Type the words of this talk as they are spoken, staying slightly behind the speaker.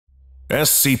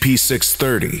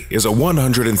SCP-630 is a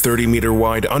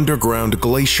 130-meter-wide underground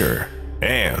glacier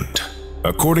and,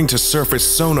 according to surface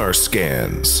sonar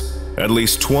scans, at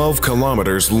least 12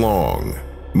 kilometers long,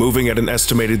 moving at an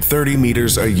estimated 30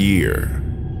 meters a year.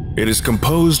 It is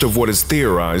composed of what is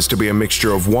theorized to be a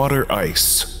mixture of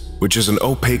water-ice, which is an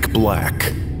opaque black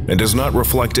and does not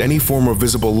reflect any form of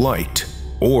visible light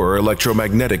or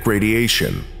electromagnetic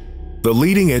radiation. The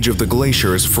leading edge of the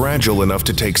glacier is fragile enough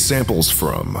to take samples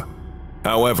from.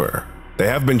 However, they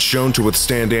have been shown to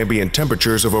withstand ambient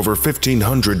temperatures of over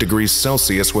 1500 degrees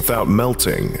Celsius without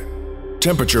melting.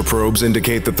 Temperature probes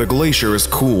indicate that the glacier is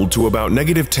cooled to about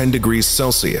 -10 degrees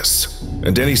Celsius,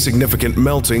 and any significant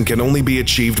melting can only be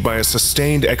achieved by a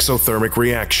sustained exothermic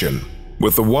reaction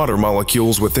with the water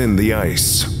molecules within the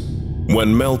ice.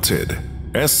 When melted,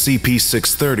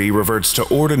 SCP-630 reverts to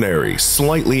ordinary,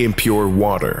 slightly impure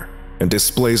water and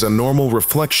displays a normal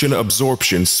reflection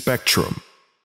absorption spectrum.